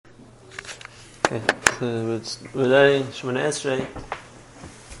Okay, so we're learning Shemone Esray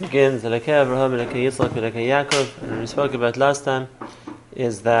begins Elokei Avraham, Elokei Yitzchak, Elokei Yaakov, and we spoke about last time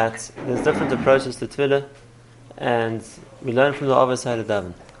is that there's different approaches to Tefilla, and we learn from the other side of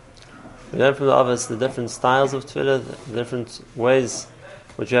daven. We learn from the others the different styles of Tefilla, the different ways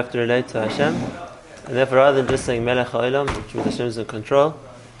which you have to relate to Hashem, and therefore rather than just saying Melech HaOlam, which means Hashem is in control,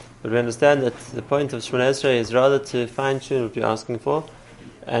 but we understand that the point of Shemone Esray is rather to fine-tune what you're asking for,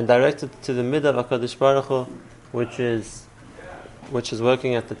 and direct it to the midah of HaKadosh Baruch Hu, which is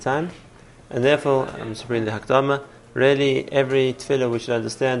working at the time. And therefore, I'm just reading the Hakdama, really every tefillah we should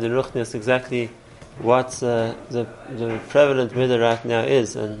understand in Ruchnius exactly what the prevalent midah right now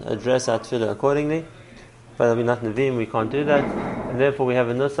is, and address our tefillah accordingly. But we're not Nevi'im, we can't do that. And therefore we have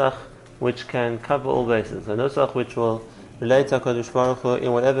a nusach which can cover all bases, a nusach which will relate to HaKadosh Baruch Hu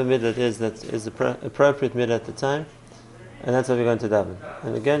in whatever midah it is that is the appropriate midah at the time. And that's how we're going to daven.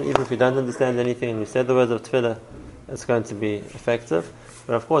 And again, even if we don't understand anything and we said the words of tefillah, it's going to be effective.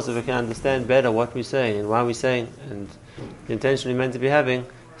 But of course, if we can understand better what we're saying and why we're saying and the intention we're meant to be having,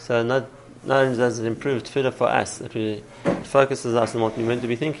 so not only does it improve tefillah for us, it focuses us on what we're meant to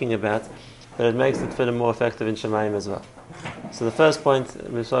be thinking about, but it makes the tefillah more effective in Shemayim as well. So the first point,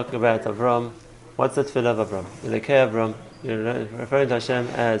 we're talking about Avraham. What's the tefillah of Avraham? The Elokei Avraham. You're referring to Hashem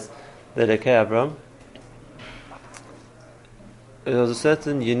as the Elokei Avraham. There was a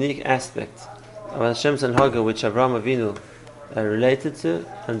certain unique aspect of Hashem's Hanhaga which Avraham Avinu related to,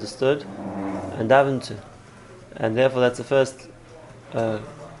 understood, and davened to, and therefore that's the first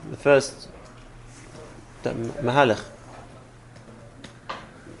mahalach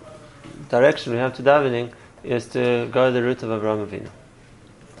direction we have to davening is to go the route of Avraham Avinu.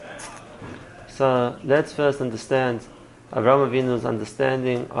 So let's first understand Avraham Avinu's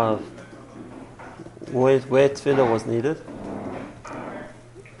understanding of where tefillah was needed.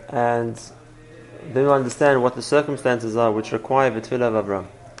 And then we understand what the circumstances are which require the tefillah of Avraham.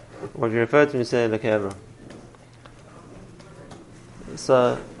 What you refer to when you say Elokei Avraham.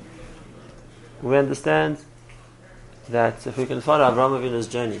 So we understand that if we can follow Avraham Avinu's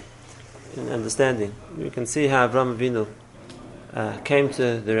journey in understanding, we can see how Avraham Avinu came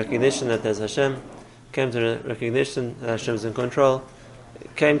to the recognition that there's Hashem, came to the recognition that Hashem is in control,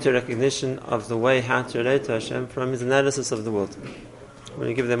 came to recognition of the way how to relate to Hashem from his analysis of the world. When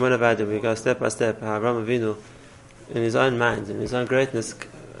you give the emunah vaad, we go step by step, how Avraham Avinu, in his own mind, in his own greatness,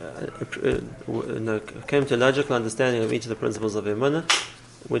 came to a logical understanding of each of the principles of emunah,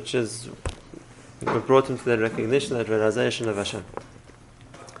 which brought him to that recognition, that realization of Hashem.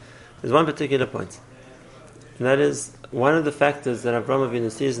 There's one particular point, and that is one of the factors that Avraham Avinu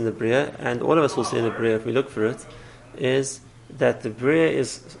sees in the Bria, and all of us will see in the Bria if we look for it, is that the Bria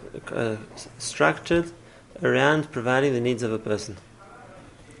is structured around providing the needs of a person.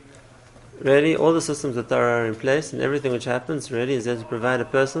 Really, all the systems that are in place and everything which happens really is there to provide a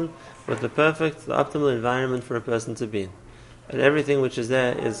person with the optimal environment for a person to be in. And everything which is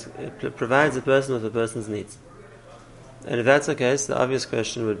there provides a person with a person's needs. And if that's the case, the obvious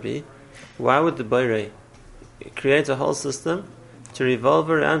question would be, why would the Borei create a whole system to revolve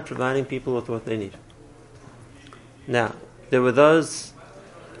around providing people with what they need? Now, there were those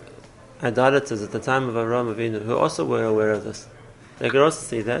idolaters at the time of Avraham Avinu who also were aware of this. They could also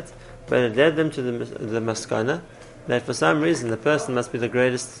see that, but it led them to the maskana that for some reason the person must be the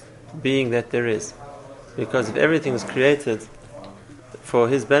greatest being that there is. Because if everything is created for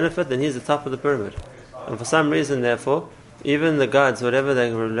his benefit, then he's the top of the pyramid. And for some reason, therefore, even the gods, whatever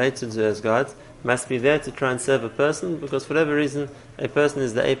they are related to as gods, must be there to try and serve a person, because for whatever reason, a person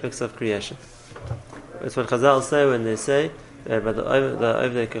is the apex of creation. It's what Chazal say when they say that by the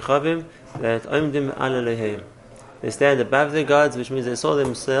Ovdei Kechavim, that Omdim Ala Leheim. They stand above their gods, which means they saw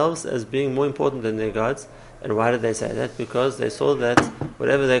themselves as being more important than their gods. And why did they say that? Because they saw that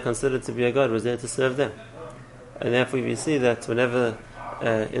whatever they considered to be a god was there to serve them. And therefore we see that whenever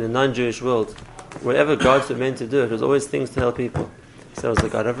in a non-Jewish world, whatever gods were meant to do, it was always things to help people. So it was the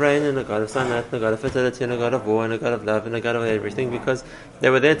god of rain, and the god of sunlight, and the god of fertility, and the god of war, and the god of love, and the god of everything, because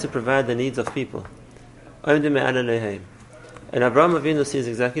they were there to provide the needs of people. And Avraham Avinu sees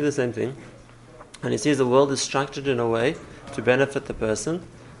exactly the same thing. And he sees the world is structured in a way to benefit the person.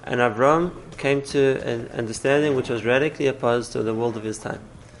 And Avraham came to an understanding which was radically opposed to the world of his time.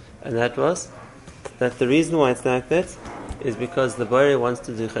 And that was that the reason why it's like that is because the Borei wants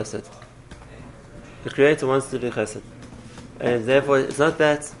to do chesed. The Creator wants to do chesed. And therefore it's not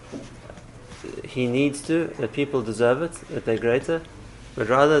that he needs to, that people deserve it, that they're greater, but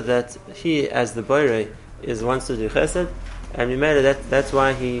rather that he, as the Borei, wants to do chesed. And we made it that's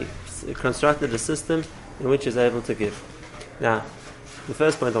why he constructed a system in which he's able to give. Now, the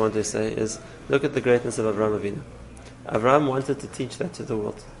first point I want to say is, look at the greatness of Avraham Avinu. Avraham wanted to teach that to the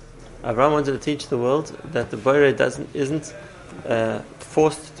world. Avraham wanted to teach the world that the Borei isn't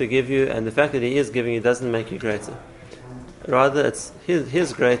forced to give you, and the fact that he is giving you doesn't make you greater. Rather, it's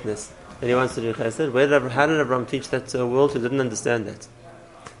his greatness that he wants to do chesed. How did Avraham teach that to a world who didn't understand that?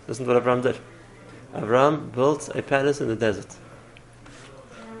 Listen to what Avraham did. Avraham built a palace in the desert.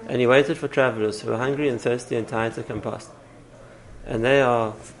 And he waited for travelers who were hungry and thirsty and tired to come past. And they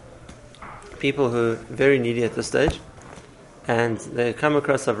are people who are very needy at this stage. And they come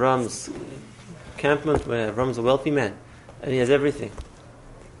across Avraham's encampment where Avraham's a wealthy man. And he has everything.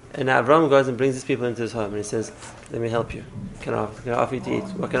 And now Avram goes and brings these people into his home and he says, let me help you. Can I offer you to eat?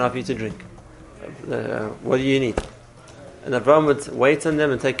 What can I offer you to drink? What do you need? And Avram would wait on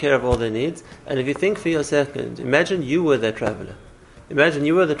them and take care of all their needs. And if you think for yourself, imagine you were that traveler. Imagine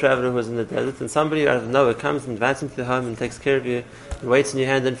you were the traveler who was in the desert and somebody out of nowhere comes and invites you to the home and takes care of you and waits on your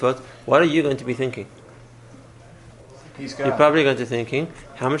hand and foot. What are you going to be thinking? You're probably going to be thinking,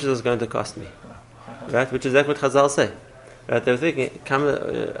 how much is this going to cost me? Right? Which is exactly what Chazal say. Right? They were thinking,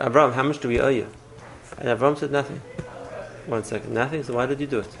 Avram, how much do we owe you? And Avram said, nothing. 1 second, nothing? So why did you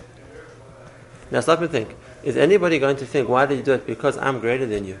do it? Now stop and think. Is anybody going to think, why did you do it? Because I'm greater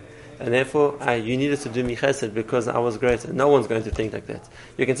than you. And therefore, you needed to do me chesed because I was greater. No one's going to think like that.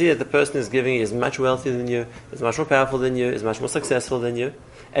 You can see that the person who's giving you is much wealthier than you, is much more powerful than you, is much more successful than you,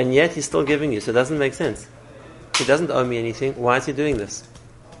 and yet he's still giving you, so it doesn't make sense. He doesn't owe me anything. Why is he doing this?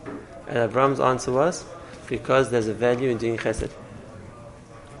 And Avram's answer was, because there's a value in doing chesed.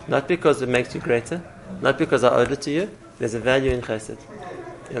 Not because it makes you greater, not because I owed it to you, there's a value in chesed.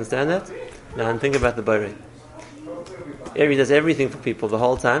 You understand that? Now and think about the Borei. He does everything for people the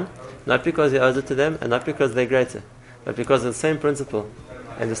whole time, not because he owes it to them, and not because they're greater, but because of the same principle.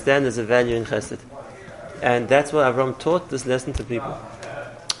 Understand there's a value in chesed. And that's what Avram taught this lesson to people.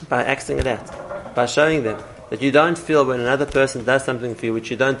 By acting it out. By showing them that you don't feel when another person does something for you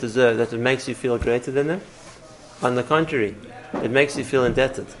which you don't deserve, that it makes you feel greater than them. On the contrary, it makes you feel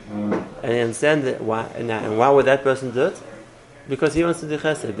indebted. And you understand that why, and why would that person do it? Because he wants to do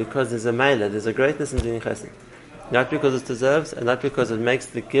chesed, because there's a meilah, there's a greatness in doing chesed. Not because it deserves, and not because it makes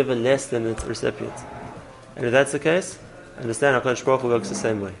the giver less than its recipient. And if that's the case, understand HaKadosh Baruch Hu works the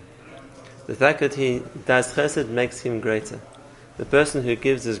same way. The fact that he does chesed makes him greater. The person who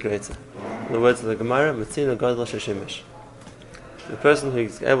gives is greater. In the words of the Gemara, Matzino Gadol Sheshimish. The person who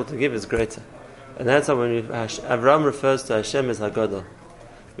is able to give is greater. And that's how when Avram refers to Hashem as Hagadol.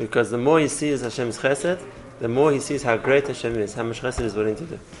 Because the more he sees Hashem's chesed, the more he sees how great Hashem is, how much chesed he is willing to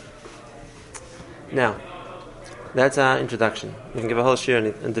do. Now, that's our introduction. We can give a whole share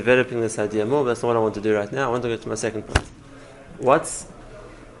in developing this idea more, but that's not what I want to do right now. I want to go to my second point.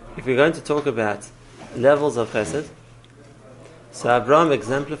 If we're going to talk about levels of chesed, so Avraham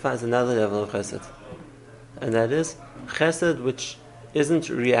exemplifies another level of chesed. And that is chesed which isn't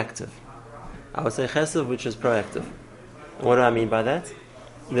reactive. I would say chesed which is proactive. And what do I mean by that?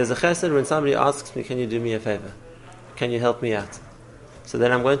 There's a chesed when somebody asks me, can you do me a favor? Can you help me out? So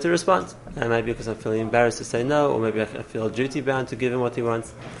then I'm going to respond. And maybe because I'm feeling embarrassed to say no, or maybe I feel duty bound to give him what he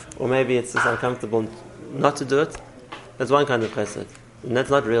wants, or maybe it's just uncomfortable not to do it. That's one kind of chesed. And that's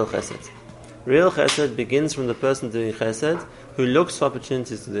not real chesed. Real chesed begins from the person doing chesed who looks for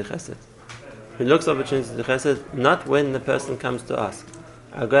opportunities to do chesed. Who looks for opportunities to do chesed, not when the person comes to ask.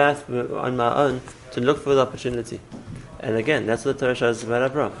 I go out on my own to look for the opportunity. And again, that's what the Torah shows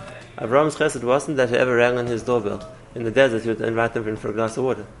about Avraham. Avraham's chesed wasn't that whoever rang on his doorbell in the desert, he would invite them in for a glass of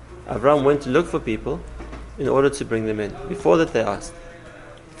water. Avraham went to look for people in order to bring them in. Before that they asked.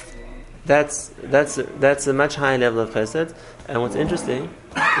 That's a much higher level of chesed. And what's interesting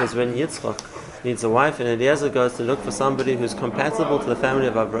is when Yitzchak needs a wife and Eliezer goes to look for somebody who's compatible to the family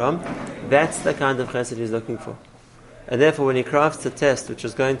of Avraham, that's the kind of chesed he's looking for. And therefore when he crafts a test which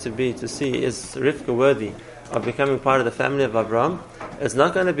is going to be to see is Rivka worthy of becoming part of the family of Avraham, it's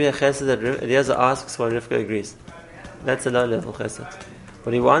not going to be a chesed that Eliezer asks for and Rivka agrees. That's a low level chesed.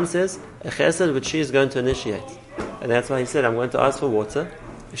 What he wants is a chesed which she is going to initiate. And that's why he said, I'm going to ask for water.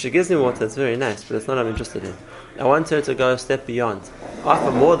 If she gives me water, it's very nice, but it's not what I'm interested in. I want her to go a step beyond.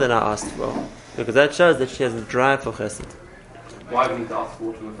 Offer more than I asked for. Because that shows that she has a drive for chesed. Why do we need to ask for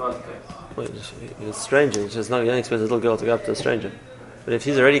water in the first place? Well, it's a stranger. It's just not, you don't expect a little girl to go up to a stranger. But if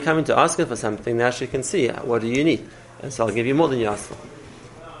she's already coming to ask her for something, now she can see, what do you need? And so I'll give you more than you asked for.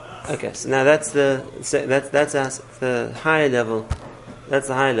 Okay, so now that's the higher level. That's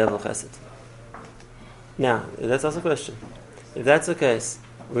the higher level chesed. Now, let's ask a question. If that's the case,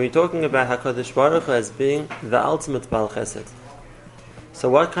 when we're talking about HaKadosh Baruch Hu as being the ultimate Baal Chesed, so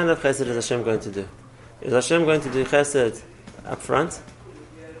what kind of chesed is Hashem going to do? Is Hashem going to do chesed up front?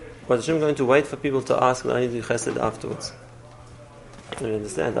 Was Hashem going to wait for people to ask and only do chesed afterwards? We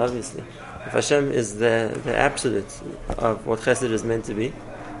understand, obviously. If Hashem is the absolute of what chesed is meant to be,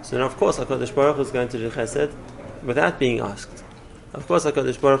 so then of course HaKadosh Baruch Hu is going to do chesed without being asked. Of course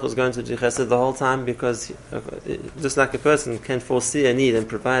HaKadosh Baruch Hu is going to do chesed the whole time, because just like a person can foresee a need and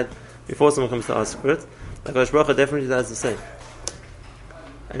provide before someone comes to ask for it, HaKadosh Baruch Hu definitely does the same.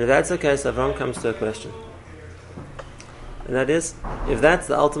 And if that's the case, Avraham comes to a question. And that is, if that's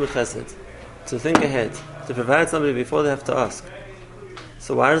the ultimate chesed, to think ahead, to provide somebody before they have to ask,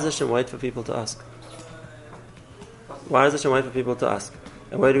 so why does Hashem wait for people to ask? Why does Hashem wait for people to ask?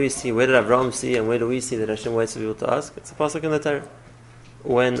 And where do we see, where did Avraham see, and where do we see that Hashem waits for people to ask? It's a pasuk in the Torah.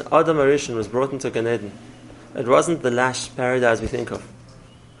 When Adam Arishon was brought into Gan Eden, it wasn't the lash paradise we think of.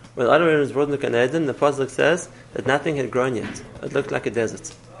 When Adam Arishon was brought into Gan Eden, the pasuk says that nothing had grown yet. It looked like a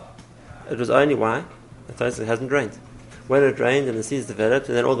desert. It was only why? It hasn't rained. When it rained and the seas developed,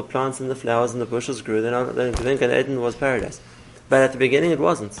 and then all the plants and the flowers and the bushes grew, then Gan Eden was paradise. But at the beginning it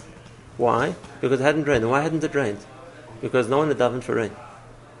wasn't. Why? Because it hadn't rained. And why hadn't it rained? Because no one had davened for rain.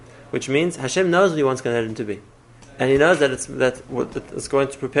 Which means Hashem knows what He wants Gan Eden to be. And He knows that what it's going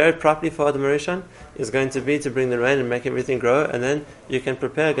to prepare it properly for Adam Rishon is going to be to bring the rain and make everything grow, and then you can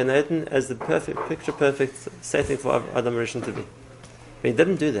prepare Gan Eden as the picture-perfect setting for Adam Rishon to be. But He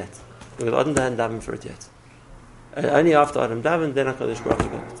didn't do that, because Adam hadn't davened for it yet. And only after Adam davened, then HaKadosh Baruch Hu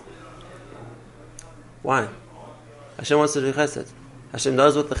got it. Why? Hashem wants to do chesed. Hashem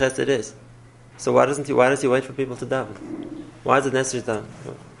knows what the chesed is. So why does He wait for people to daven? Why is it necessary to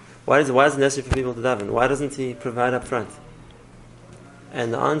daven? Why is it necessary for people to daven? Why doesn't He provide up front?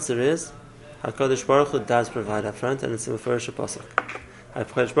 And the answer is, HaKadosh Baruch Hu does provide up front, and it's in the first pasuk.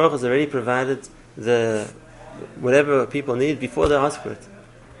 HaKadosh Baruch Hu has already provided whatever people need before they ask for it.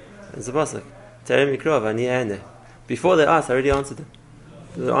 It's the pasuk. Terem Mikrov Ani Ane. Before they ask, I already answered them.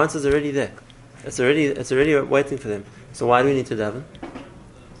 The answer's already there. It's already waiting for them. So why do we need to daven?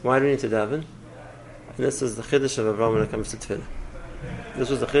 Why do we need to daven? And this is the chiddush of Avraham when it comes to Tefilla. This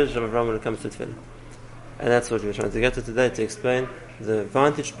was the chiddush of Avraham when it comes to Tefilla. And that's what we're trying to get to today, to explain the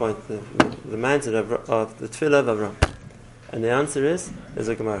vantage point, the mindset of the Tefilla of Avraham. And the answer is, there's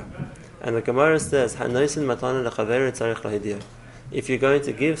a Gemara. And the Gemara says, if you're going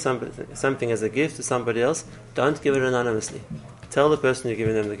to give something as a gift to somebody else, don't give it anonymously. Tell the person you're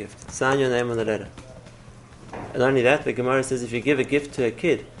giving them the gift. Sign your name on the letter. And only that, the Gemara says, if you give a gift to a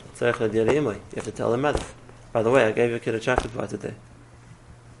kid, you have to tell the mother. By the way, I gave your kid a chocolate bar today.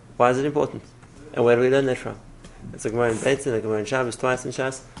 Why is it important? And where do we learn that from? It's a Gemara in Beitzin, a Gemara in Shabbos, twice in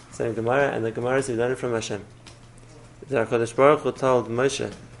Shas, same Gemara, and the Gemara says we learn it from Hashem. The HaKadosh Baruch Hu told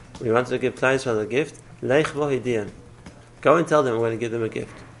Moshe, when he wanted to give Klal Yisrael a gift, Leich v'hidiyan. Go and tell them I'm going to give them a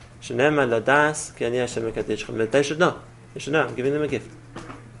gift. That they should know. They should know I'm giving them a gift.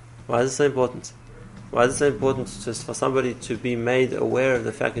 Why is it so important? Why is it so important just for somebody to be made aware of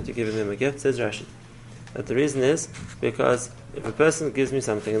the fact that you're giving them a gift? Says Rashi. That the reason is because if a person gives me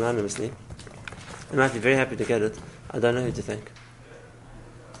something anonymously, I might be very happy to get it. I don't know who to thank.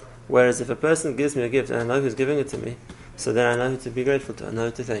 Whereas if a person gives me a gift and I know who's giving it to me, so then I know who to be grateful to. I know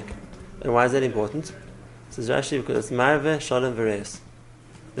who to thank. And why is that important? Says Rashi, because it's marveh shalom v'reis.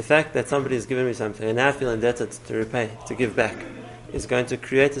 The fact that somebody has given me something and now I feel indebted to repay, to give back, is going to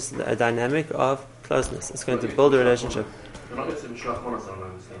create a dynamic of closeness. It's going to build a relationship. We're not going to Shlach Manas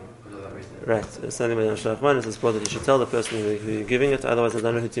because of that reason. Right. It's something about Shlach Manas. It's important that you should tell the person who you're giving it, otherwise I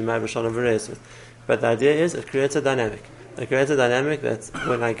don't know who to marry shalom v'reis with. But the idea is it creates a dynamic. It creates a dynamic that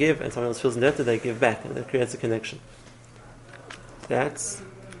when I give and someone else feels indebted, they give back, and it creates a connection. That's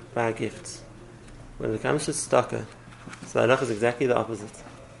by gifts. When it comes to tzedakah, so the halach is exactly the opposite.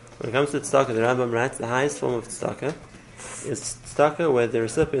 When it comes to tzedakah, the Rambam writes the highest form of tzedakah is tzedakah where the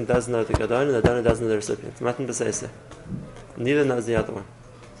recipient doesn't know the gadol and the donor doesn't know the recipient. Matan b'seiseh. Neither knows the other one.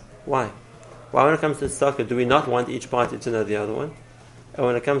 Why? Why when it comes to tzedakah do we not want each party to know the other one? And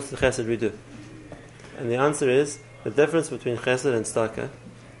when it comes to chesed we do. And the answer is, the difference between chesed and tzedakah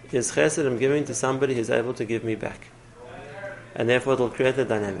is chesed I'm giving to somebody who's able to give me back. And therefore it will create a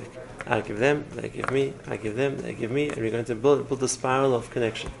dynamic. I give them, they give me, I give them, they give me, and we're going to build a spiral of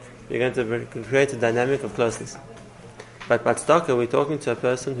connection. We're going to create a dynamic of closeness. But by tzedakah, we're talking to a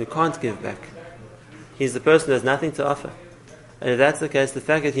person who can't give back. He's the person who has nothing to offer. And if that's the case, the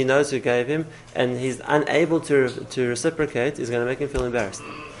fact that he knows who gave him and he's unable to reciprocate is going to make him feel embarrassed.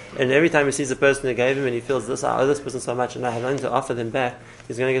 And every time he sees the person who gave him and he feels this, I owe this person so much and I have nothing to offer them back,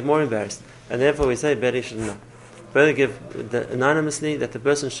 he's going to get more embarrassed. And therefore we say, better he shouldn't know. Better give anonymously, that the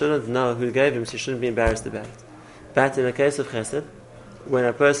person shouldn't know who gave him, so he shouldn't be embarrassed about it. But in the case of chesed, when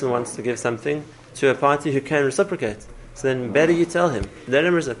a person wants to give something to a party who can reciprocate, So then better you tell him. Let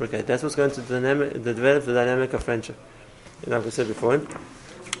him reciprocate. That's what's going to develop the dynamic of friendship. Like I said before,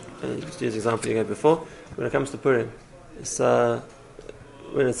 just use the example you gave before, when it comes to Purim, so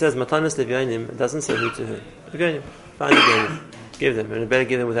when it says Matanas Levyanim, it doesn't say who to whom. Levyanim, find Levyanim, give them, and better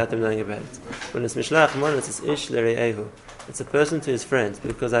give them without them knowing about it. When it's Mishlach Mon, it says Ish L'Re'ehu. It's a person to his friends,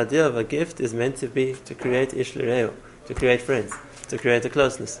 because the idea of a gift is meant to be to create Ish L'Re'ehu, to create friends, to create a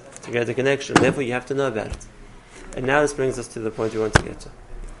closeness, to create a connection. Therefore, you have to know about it. And now this brings us to the point we want to get to.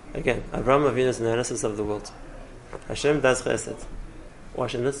 Again, Avraham Avinu's analysis of the world. Hashem does chesed. Or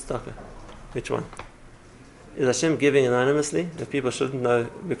Hashem does tzedakah. Which one? Is Hashem giving anonymously that people shouldn't know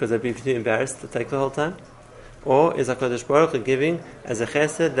because they'd be too embarrassed to take the whole time? Or is HaKadosh Baruch Hu giving as a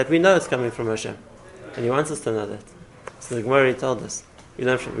chesed that we know it's coming from Hashem? And He wants us to know that. So the Gemara already told us. We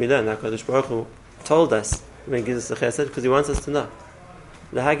learn HaKadosh Baruch Hu told us when He gives us the chesed because He wants us to know.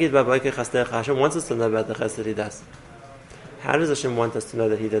 Hashem wants us to know about the chesed He does. How does Hashem want us to know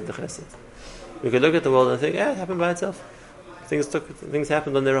that He did the chesed? We could look at the world and think, it happened by itself. Things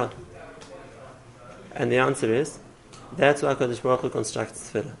happened on their own. And the answer is, that's why HaKadosh Baruch Hu constructs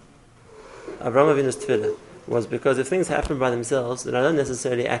Tefilla. Avraham Avinu's Tefilla was because if things happen by themselves, then I don't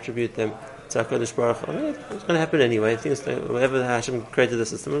necessarily attribute them to HaKadosh Baruch Hu. It's going to happen anyway. Whatever Hashem created the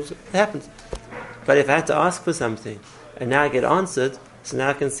system, it happens. But if I had to ask for something, and now I get answered, so now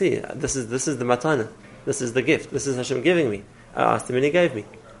I can see, this is the matana, this is the gift, this is Hashem giving me. I asked Him and He gave me.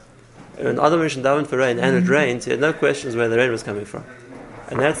 When Adam Rishon davened for rain and it rained, he had no questions where the rain was coming from.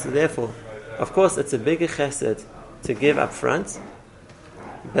 And that's therefore, of course, it's a bigger chesed to give up front,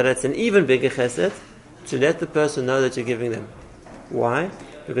 but it's an even bigger chesed to let the person know that you're giving them. Why?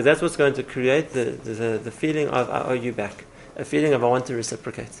 Because that's what's going to create the feeling of I owe you back, a feeling of I want to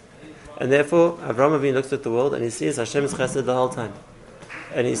reciprocate. And therefore, Avraham Avinu looks at the world and he sees Hashem's chesed the whole time.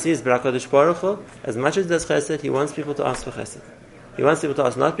 And he sees HaKadosh Baruch Hu, as much as there's chesed, He wants people to ask for chesed. He wants people to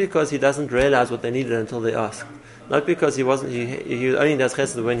ask, not because He doesn't realize what they needed until they ask, not because He only does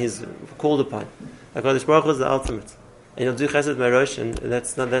chesed when He's called upon. HaKadosh Baruch Hu is the ultimate. And He'll do chesed merosh, and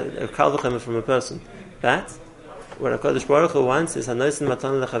that's not a kal v'chomer from a person. But what HaKadosh Baruch Hu wants is hanosin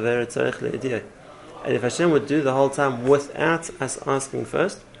matan lechaver tzarich le'idiyah. And if Hashem would do the whole time without us asking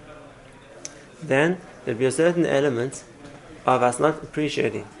first, then there'd be a certain element of us not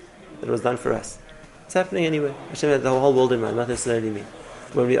appreciating that it was done for us. It's happening anyway. Hashem had the whole world in mind, not necessarily me.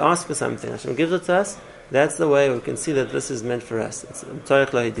 When we ask for something, Hashem gives it to us, that's the way we can see that this is meant for us. It's tzarich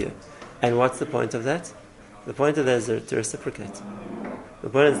le'idiyah. And what's the point of that? The point of that is to reciprocate. The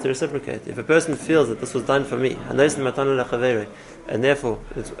point is to reciprocate. If a person feels that this was done for me, and therefore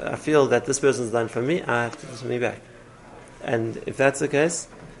I feel that this person's done for me, I have to do something back. And if that's the case,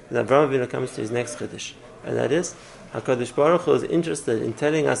 then Avraham Avinu comes to his next chiddush, and that is HaKadosh Baruch Hu is interested in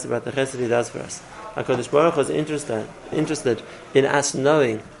telling us about the chesed He does for us. HaKadosh Baruch Hu is interested in us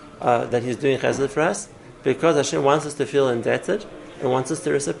knowing that He's doing chesed for us, because Hashem wants us to feel indebted and wants us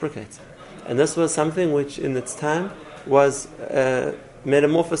to reciprocate. And this was something which in its time was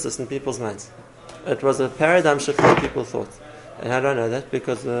metamorphosis in people's minds. It was a paradigm shift in what people thought. And how do I know that?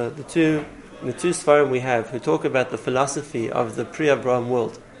 Because the two Sfarim we have who talk about the philosophy of the pre-Abraham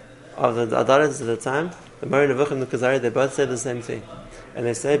world, of the idolaters at the time, the Mori Nevuchim and the Kuzari, they both say the same thing. And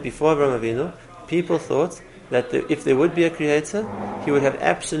they say before Avraham Avinu, people thought that if there would be a creator, He would have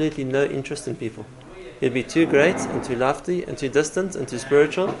absolutely no interest in people. He'd be too great and too lofty and too distant and too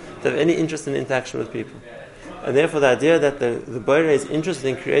spiritual to have any interest in interaction with people. And therefore the idea that the Borei is interested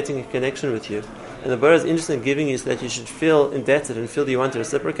in creating a connection with you, and the Borei is interested in giving you so that you should feel indebted and feel that you want to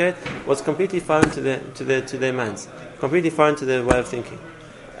reciprocate, was completely foreign to their minds, completely foreign to their way of thinking.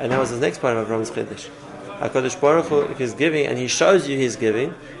 And that was the next part of Avraham Chiddush. HaKadosh Baruch Hu, if He's giving and He shows you He's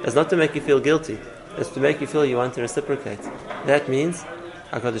giving, it's not to make you feel guilty, it's to make you feel you want to reciprocate. That means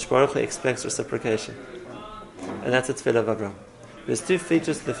HaKadosh Baruch Hu expects reciprocation. And that's the Tefillah of Avraham. There's two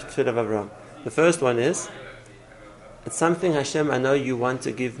features to the Tefillah of Avraham. The first one is, it's something Hashem I know you want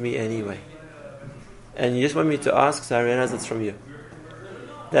to give me anyway. And you just want me to ask so I realize it's from you.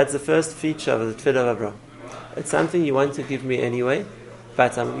 That's the first feature of the Tefillah of Avraham. It's something you want to give me anyway,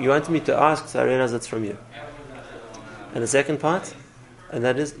 but you want me to ask so I realize it's from you. And the second part, and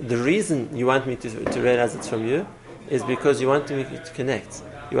that is, the reason you want me to realize it's from you is because you want me to connect.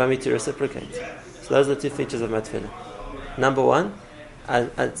 You want me to reciprocate. So those are the two features of my tefillah. Number one,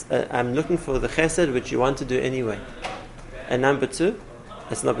 I'm looking for the chesed which you want to do anyway. And number two,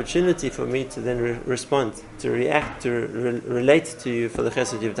 it's an opportunity for me to then respond, to react, to relate to you for the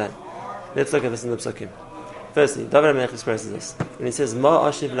chesed you've done. Let's look at this in the psukim. Firstly, David HaMelech expresses this when he says, "Ma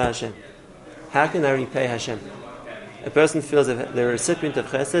ashiv la Hashem." How can I repay Hashem? A person feels that they're a recipient of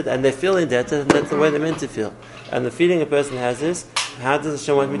chesed, and they feel indebted, and that's the way they're meant to feel. And the feeling a person has is, how does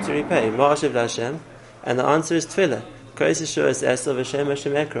Hashem want me to repay? Ma'ashiv Hashem, and the answer is Tefilla.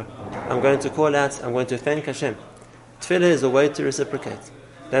 I'm going to call out, I'm going to thank Hashem. Tefillah is a way to reciprocate.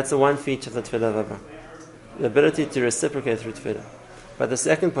 That's the one feature of the Tefillah of Avraham. The ability to reciprocate through Tefillah. But the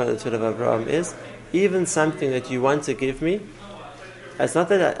second point of the Tefillah of Avraham is, even something that you want to give me, it's not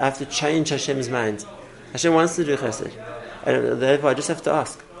that I have to change Hashem's mind. Hashem wants to do chesed. And therefore I just have to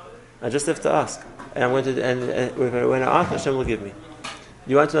ask. And I'm going to, and when I ask, Hashem will give me.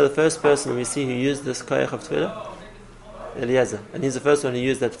 You want to know the first person we see who used this koyach of Tefillah? Eliezer. And he's the first one who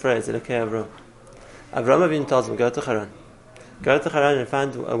used that phrase, Elokei Avraham. Avraham Avinu tells him, go to Haran. Go to Haran and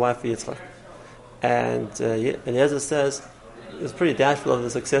find a wife for Yitzchak. And Eliezer says, he was pretty doubtful of the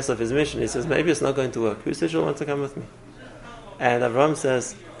success of his mission. He says, maybe it's not going to work. Who says she'll want to come with me? And Avraham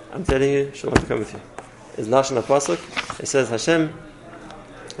says, I'm telling you, she'll want to come with you. It's Lashon HaPasuk. It says, Hashem,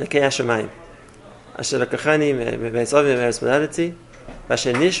 Lekei HaShemayim. Asher Lekachani Me'etzavim Me'eretz Modality.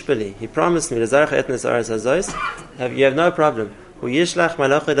 Vasher Nishbeli. He promised me, L'zarach etnes Aretz Hazois. You have no problem. Hu Yishlach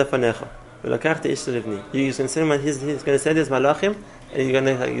Malachei Dafanecha. V'lakach Te'ish Livni. He's going to send his malachim,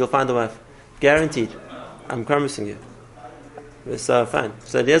 and you'll find a wife. Guaranteed. I'm promising you. So fine.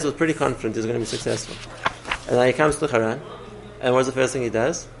 So Eliezer was pretty confident he was going to be successful. And then he comes to Haran, and what's the first thing he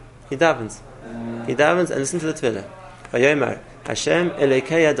does? He davens. He davens and listen to the Tefillah. Vayomer, Hashem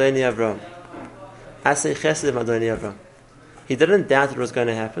Elokei Adonai Avraham. Aseh Chesed Adonai Avraham. He didn't doubt it was going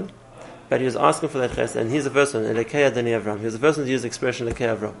to happen, but he was asking for that chesed. And he's the first one, Elokei Adonai Avraham. He was the first one to use the expression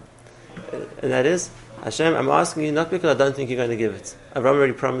Elokei Avraham. And that is, Hashem, I'm asking you not because I don't think you're going to give it. Avraham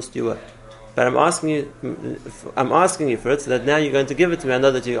already promised you were. But I'm asking you for it so that now you're going to give it to me. I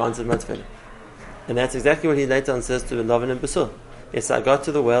know that you answered my tefillah. And that's exactly what he later on says to Lavan and Basul. Yes, I got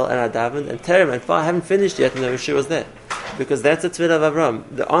to the well and I davened and Terem and I haven't finished yet and the Yeshua was there. Because that's the tefillah of Avraham.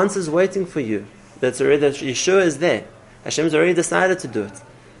 The answer's waiting for you. That's already, that Yeshua is there. Hashem's already decided to do it.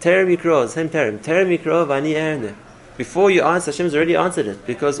 Terem Yikro, same Terem. Terem Yikro v'ani erne. Before you answer, Hashem's already answered it.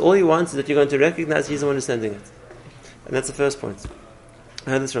 Because all he wants is that you're going to recognize he's the one who's sending it. And that's the first point. I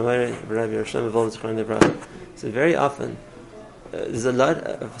heard this from Rabbi Shlomo Volz. So very often, there's a lot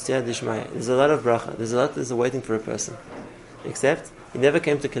of Siyad Dishmaya, there's a lot of bracha, there's a lot that's waiting for a person. Except, he never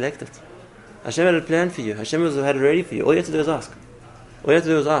came to collect it. Hashem had a plan for you. Hashem had it ready for you. All you have to do is ask.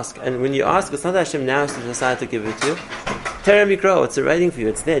 And when you ask, it's not that Hashem now has to decide to give it to you. Terem Yikro, it's waiting for you.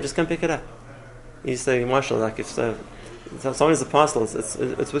 It's there. Just come pick it up. You say, Marshall, like if someone is a parcel,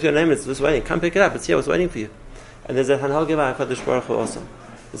 it's with your name, it's just waiting. Come pick it up. It's here. It's waiting for you. And there's a Hanhaga by HaKadosh Baruch Hu also.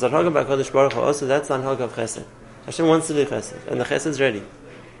 There's a Hanhaga by HaKadosh Baruch Hu also. That's the Hanhaga of Chesed. Hashem wants to do Chesed, and the Chesed's ready.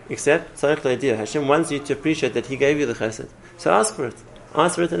 Except, Tzarech L'idea, Hashem wants you to appreciate that He gave you the Chesed. So ask for it.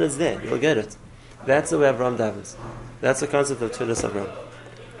 Ask for it and it's there. You'll get it. That's the way Avraham davens. That's the concept of Tefillah of Avraham.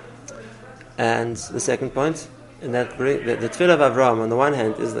 And the second point, in that the Tefillah of Avraham, on the one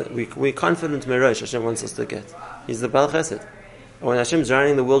hand, is that we're confident Merosh Hashem wants us to get. He's the Baal Chesed. And when Hashem's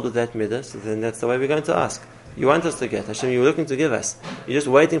running the world with that midah, so then that's the way we're going to ask. You want us to get. Hashem, you're looking to give us. You're just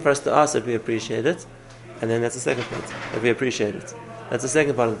waiting for us to ask that we appreciate it. And then that's the second point, that we appreciate it. That's the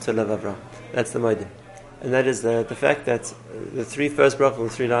second part of the Tefillah of Avraham. That's the moedim. And that is the fact that the three first brachos and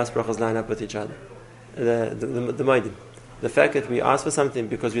the three last brachos line up with each other. The moedim. The fact that we ask for something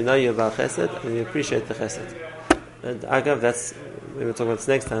because we know you're about chesed and we appreciate the chesed. And agav, that's, we will talk about this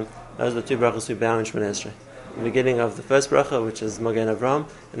next time, those are the two brachos we bow in Shemone Esray. The beginning of the first bracha, which is Magen Avraham,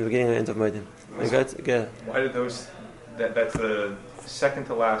 and the beginning and end of moedim. Why did those? That's the second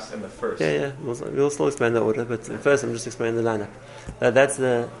to last and the first. Yeah. We'll still explain the order, but first I'm just explaining the lineup. That's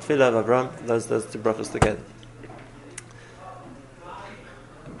the Tefillah of Avraham. Those two brachos together.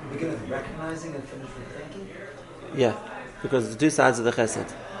 Begin with recognizing and finish with thanking. Yeah, because the two sides of the chesed.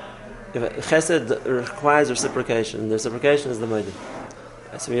 If chesed requires reciprocation, the reciprocation is the moedim.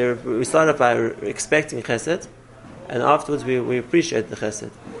 So we start off by expecting chesed, and afterwards we appreciate the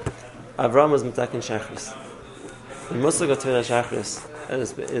chesed. Avraham was mitakin shachris. The musag of Tefillah shachris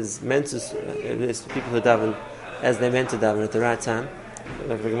is meant to, it is people who daven as they're meant to daven at the right time.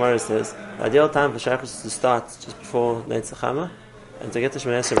 Like the Gemara says, the ideal time for shachris is to start just before Netzach Hama and to get to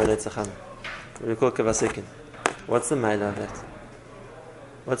Shemone Esray by Netzach Hama. We call it kavasikin. What's the mile of that?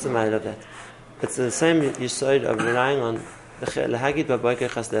 It's the same yesod of relying on the lahagid b'boker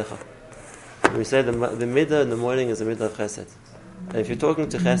chasdecha. We say the midah in the morning is the midah of chesed. And if you're talking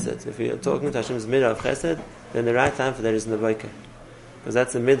to chesed, if you're talking to Hashem's midah of chesed, then the right time for that is in the boker. Because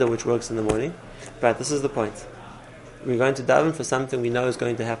that's the midah which works in the morning. But this is the point. We're going to daven for something we know is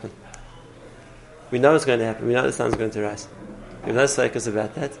going to happen. We know it's going to happen. We know the sun's going to rise. We have no circus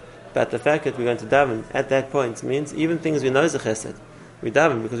about that. But the fact that we're going to daven at that point means even things we know is a chesed. We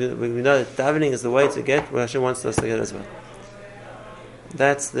daven because we know that davening is the way to get what Hashem wants us to get as well.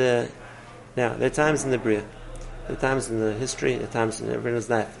 Now, there are times in the Bria, there are times in the history, there are times in everyone's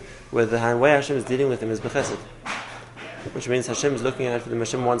life, where the way Hashem is dealing with them is b'chesed. Which means Hashem is looking out for them,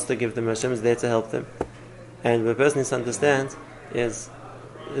 Hashem wants to give them, Hashem is there to help them. And what a person needs to understand is,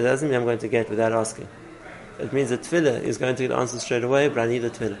 it doesn't mean I'm going to get without asking. It means that Tefilla is going to get answered straight away, but I need a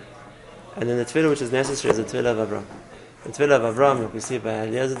Tefilla. And then the Tefilla which is necessary is the Tefilla of Avraham. The Tefilla of Avraham, like we see by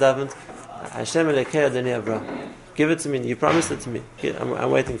Eliezer David, Hashem Elekei Adonai Avraham. Give it to me, you promised it to me.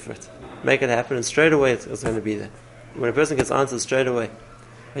 I'm waiting for it. Make it happen, and straight away it's going to be there. When a person gets answered straight away,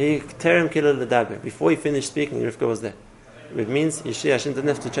 before he finished speaking, Rivka was there. It means Hashem didn't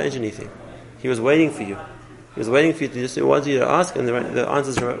have to change anything. He was waiting for you. He was waiting for you to just want you to ask, and the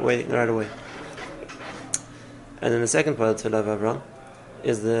answers are waiting right away. And then the second part of Tefillah of Avraham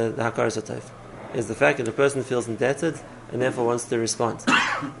is the Hakaras HaTov, is the fact that the person feels indebted and therefore wants to respond.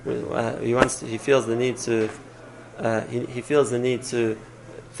 He feels the need to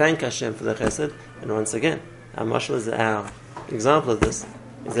thank Hashem for the chesed, and once again, our example of this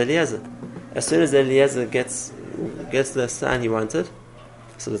is Eliezer. As soon as Eliezer gets the sign he wanted,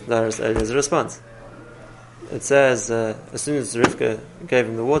 so there's Eliezer responds. It says, as soon as Rivka gave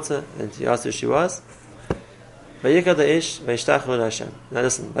him the water, and he asked who she was, Vayikad haish vayishtachu Hashem. Now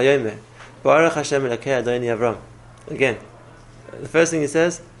listen, Vayomer, Baruch Hashem Elokei Adonai Avram. Again, the first thing he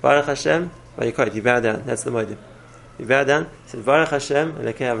says, Baruch Hashem, Vayikad, you bow down. That's the modim. You bow down. He said, Baruch Hashem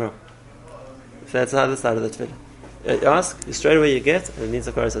Elokei Avram. So that's how the start of the tefillah. You ask, straight away you get, and it needs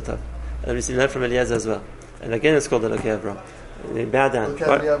a Hakaras HaTov. And we see that from Eliezer as well. And again, it's called Elokei Avram. You bow down.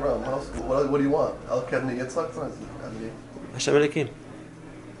 Elokei Avram. What do you want? Elokei Yitzchak? Hashem Elokim.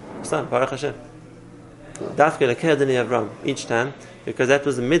 Stam, Baruch Hashem. Dafke Elokei Adonai Avram each time, because that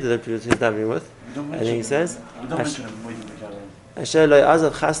was the middle that he was davening with. And then he says, Asher lo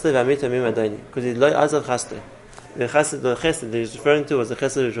azav chasdei v'amit amim adoni, because he lo azav chasdei. The chesed that he's referring to was the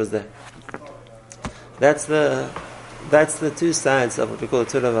chesed which was there. That's the two sides of what we call the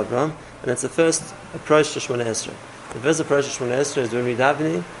Tefillah of Avraham, and that's the first approach to Shemone Esray. The first approach to Shemone Esray is when we're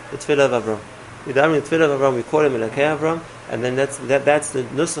davening the Tefillah of Avraham. We're davening the Tefillah of Avraham, we call him Elokei Avram, and then that's the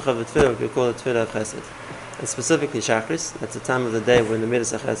nusach of the Tefillah, we call the Tefillah of Chesed. And specifically Shachris, that's the time of the day when the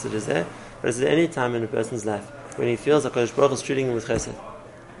Midas of Chesed is there, but it's at any time in a person's life when he feels HaKadosh Baruch Hu is treating him with Chesed.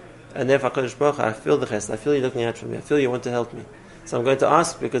 And therefore, HaKadosh Baruch Hu, I feel the Chesed, I feel you looking out for me, I feel you want to help me. So I'm going to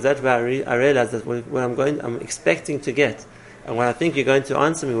ask, because that's where I realize that what I'm expecting to get, and what I think you're going to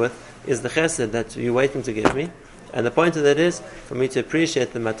answer me with, is the Chesed that you're waiting to give me. And the point of that is for me to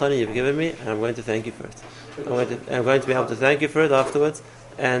appreciate the matana you've given me, and I'm going to thank you for it. I'm going to be able to thank you for it afterwards,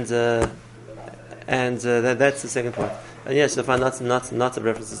 and that's the second point. And yes, you'll find lots of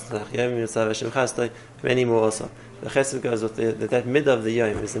references to Yom, many more also. The Chesed goes with that mid of the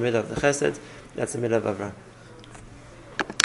Yom is the mid of the Chesed. That's the mid of Avraham.